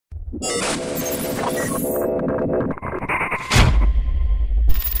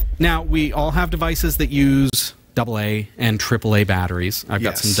Now, we all have devices that use AA and AAA batteries. I've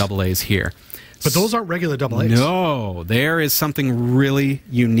got some AA's here. But those aren't regular AA's. No, there is something really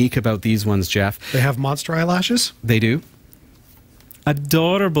unique about these ones, Jeff. They have monster eyelashes? They do.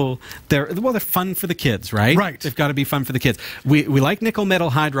 Adorable. They're fun for the kids, right? Right. They've got to be fun for the kids. We like nickel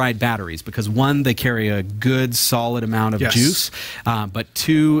metal hydride batteries because, one, they carry a good solid amount of juice, but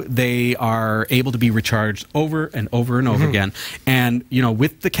two, they are able to be recharged over and over and over again. And, you know,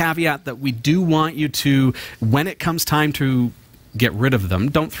 with the caveat that we do want you to, when it comes time to get rid of them,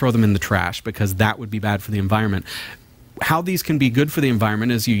 don't throw them in the trash because that would be bad for the environment. How these can be good for the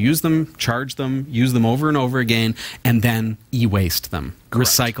environment is you use them, charge them, use them over and over again, and then e-waste them. Correct.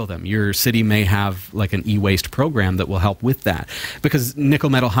 Recycle them. Your city may have like an e-waste program that will help with that, because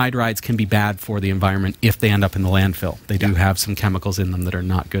nickel metal hydrides can be bad for the environment if they end up in the landfill. They do have some chemicals in them that are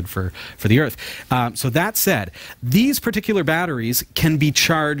not good for the earth. So that said, these particular batteries can be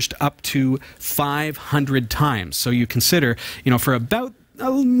charged up to 500 times. So you consider, you know, for about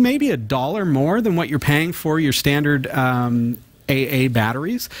maybe $1 more than what you're paying for your standard AA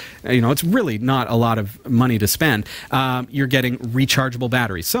batteries. You know, it's really not a lot of money to spend. You're getting rechargeable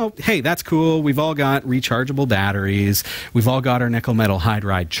batteries. So, hey, that's cool. We've all got rechargeable batteries. We've all got our nickel metal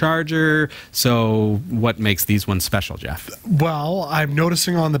hydride charger. So what makes these ones special, Jeff? Well, I'm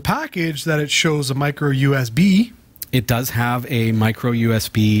noticing on the package that it shows a micro USB. It does have a micro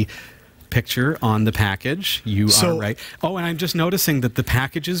USB picture on the package. You are right. Oh, and I'm just noticing that the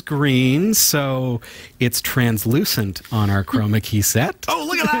package is green, so it's translucent on our chroma key set. Oh,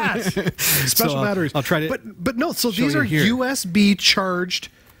 look at that! Special batteries. I'll try to. But no. So these are USB charged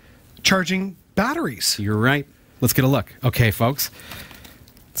charging batteries. You're right. Let's get a look. Okay, folks.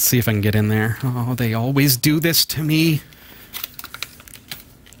 Let's see if I can get in there. Oh, they always do this to me.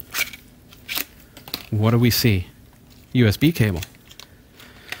 What do we see? USB cable.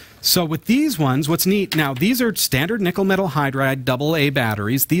 So with these ones, what's neat, now these are standard nickel metal hydride AA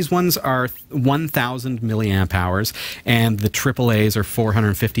batteries. These ones are 1,000 milliamp hours, and the AAAs are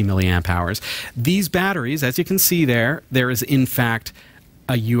 450 milliamp hours. These batteries, as you can see there is in fact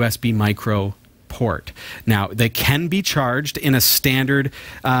a USB micro port. Now, they can be charged in a standard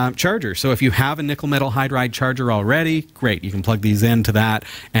charger. So if you have a nickel metal hydride charger already, great. You can plug these into that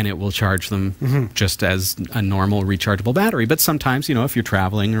and it will charge them just as a normal rechargeable battery. But sometimes, you know, if you're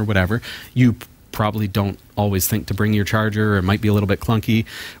traveling or whatever, you probably don't always think to bring your charger, or it might be a little bit clunky,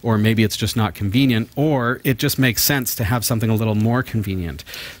 or maybe it's just not convenient, or it just makes sense to have something a little more convenient.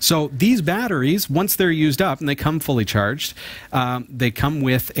 So these batteries, once they're used up and they come fully charged, they come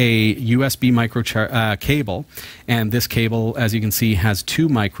with a USB micro cable, and this cable, as you can see, has 2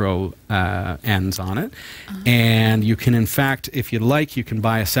 micro ends on it. And you can, in fact, if you'd like, you can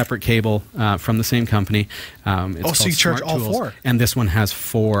buy a separate cable from the same company. It's so you charge all 4? And this one has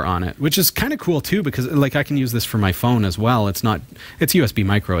 4 on it, which is kind of cool too, because like I can use this for my phone as well. It's USB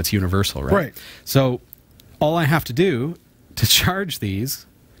micro, it's universal, right? Right. So all I have to do to charge these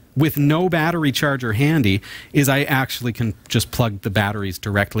with no battery charger handy is I actually can just plug the batteries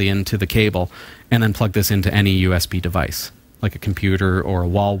directly into the cable and then plug this into any USB device, like a computer or a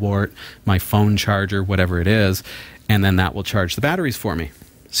wall wart, my phone charger, whatever it is, and then that will charge the batteries for me.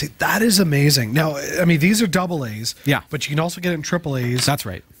 See, that is amazing. Now, I mean, these are AA's. Yeah. But you can also get it in AA's. That's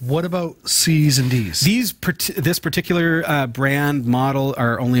right. What about C's and D's? This particular brand model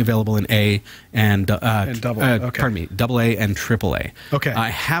are only available in A and double. Pardon me, AA and AAA. Okay. I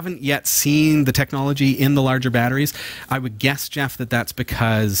haven't yet seen the technology in the larger batteries. I would guess, Jeff, that that's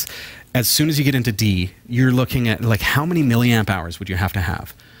because as soon as you get into D, you're looking at like how many milliamp hours would you have to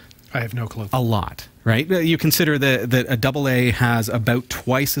have? I have no clue. A lot, right? You consider that a AA has about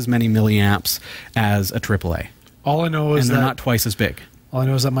twice as many milliamps as a AAA. All I know is they're not twice as big. All I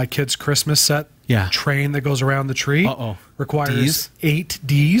know is that my kid's Christmas set train that goes around the tree requires 8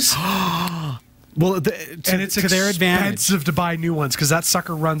 Ds. Well, and it's to their advantage. Expensive to buy new ones because that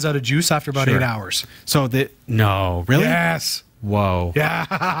sucker runs out of juice after about 8 hours. So no, really? Yes. Whoa.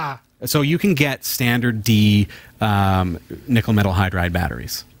 Yeah. So you can get standard D nickel metal hydride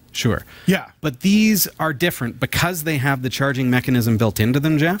batteries. Sure. Yeah. But these are different because they have the charging mechanism built into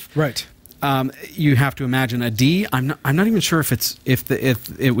them, Jeff. Right. You have to imagine a D. I'm not even sure if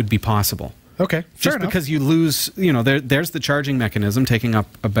it would be possible. Okay. Just because you lose, you know, there's the charging mechanism taking up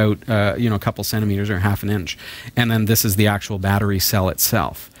about a couple centimeters or half an inch, and then this is the actual battery cell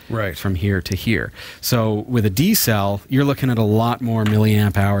itself. Right. From here to here. So with a D cell, you're looking at a lot more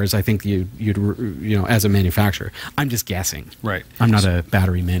milliamp hours. I think you'd as a manufacturer. I'm just guessing. Right. I'm not a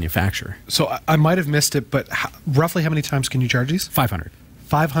battery manufacturer. So I might have missed it, but roughly how many times can you charge these? 500.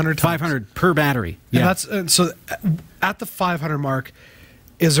 500 times. 500 per battery. Yeah. And that's so at the 500 mark,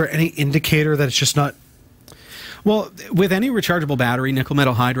 is there any indicator that it's just not? Well, with any rechargeable battery, nickel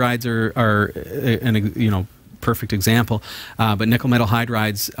metal hydrides are an perfect example. But nickel metal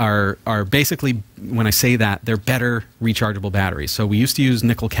hydrides are basically, when I say that, they're better rechargeable batteries. So we used to use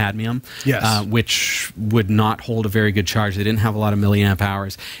nickel cadmium, yes, which would not hold a very good charge. They didn't have a lot of milliamp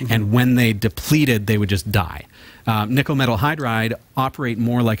hours, and when they depleted, they would just die. Nickel metal hydride operate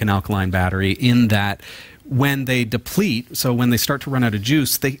more like an alkaline battery in that when they deplete, so when they start to run out of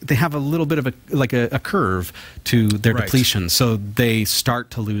juice, they have a little bit of a curve to their depletion. So they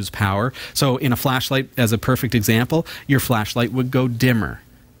start to lose power. So in a flashlight, as a perfect example, your flashlight would go dimmer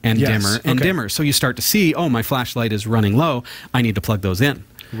and dimmer and dimmer. So you start to see, oh, my flashlight is running low. I need to plug those in.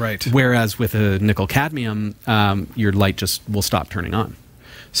 Right. Whereas with a nickel cadmium, your light just will stop turning on.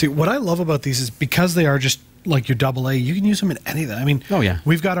 See, what I love about these is because they are just like your AA, you can use them in anything. I mean,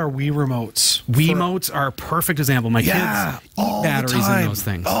 we've got our Wii remotes. Wii remotes are a perfect example. My kids eat batteries in those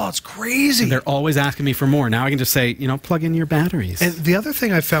things. Oh, it's crazy. And they're always asking me for more. Now I can just say, plug in your batteries. And the other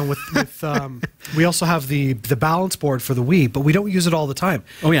thing I found with we also have the balance board for the Wii, but we don't use it all the time.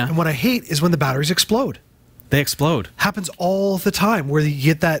 Oh, yeah. And what I hate is when the batteries explode. They explode. Happens all the time where you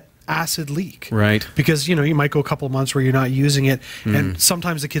get that acid leak. Right. Because, you might go a couple of months where you're not using it, and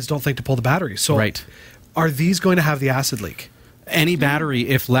sometimes the kids don't think to pull the batteries. So are these going to have the acid leak? Any battery,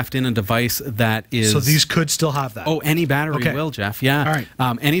 if left in a device that is... So these could still have that? Oh, any battery will, Jeff. Yeah. All right.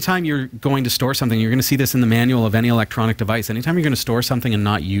 Anytime you're going to store something, you're going to see this in the manual of any electronic device. Anytime you're going to store something and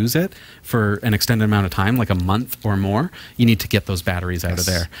not use it for an extended amount of time, like a month or more, you need to get those batteries out of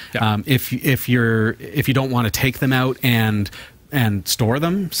there. Yeah. If you don't want to take them out and store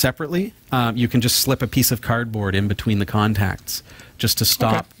them separately, you can just slip a piece of cardboard in between the contacts just to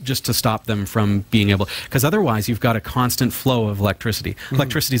stop them from being able, because otherwise you've got a constant flow of electricity.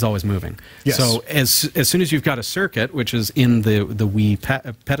 Electricity is always moving. Yes. So as soon as you've got a circuit, which is in the Wii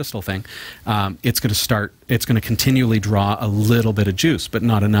pedestal thing, it's going to continually draw a little bit of juice, but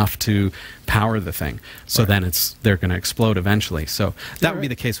not enough to power the thing. So then they're going to explode eventually. So that would be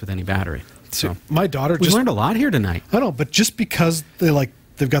the case with any battery. So my daughter we learned a lot here tonight. I know, but just because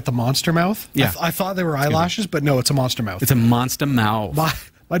they've got the monster mouth. Yeah. I thought they were eyelashes, but no, it's a monster mouth. It's a monster mouth.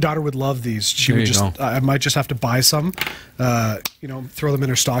 My daughter would love these. She would just. I might just have to buy some. Throw them in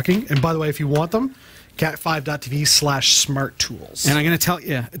her stocking. And by the way, if you want them, cat5.tv/Smartoools. And I'm going to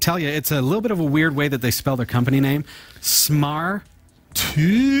tell you, it's a little bit of a weird way that they spell their company name. Smartoools.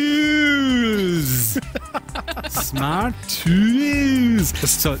 Smartoools.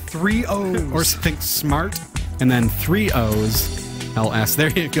 So 3 O's. Or think smart and then 3 O's. LS.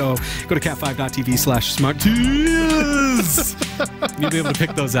 There you go. Go to cat5.tv/Smartoools. You'll be able to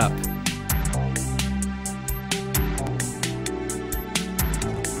pick those up.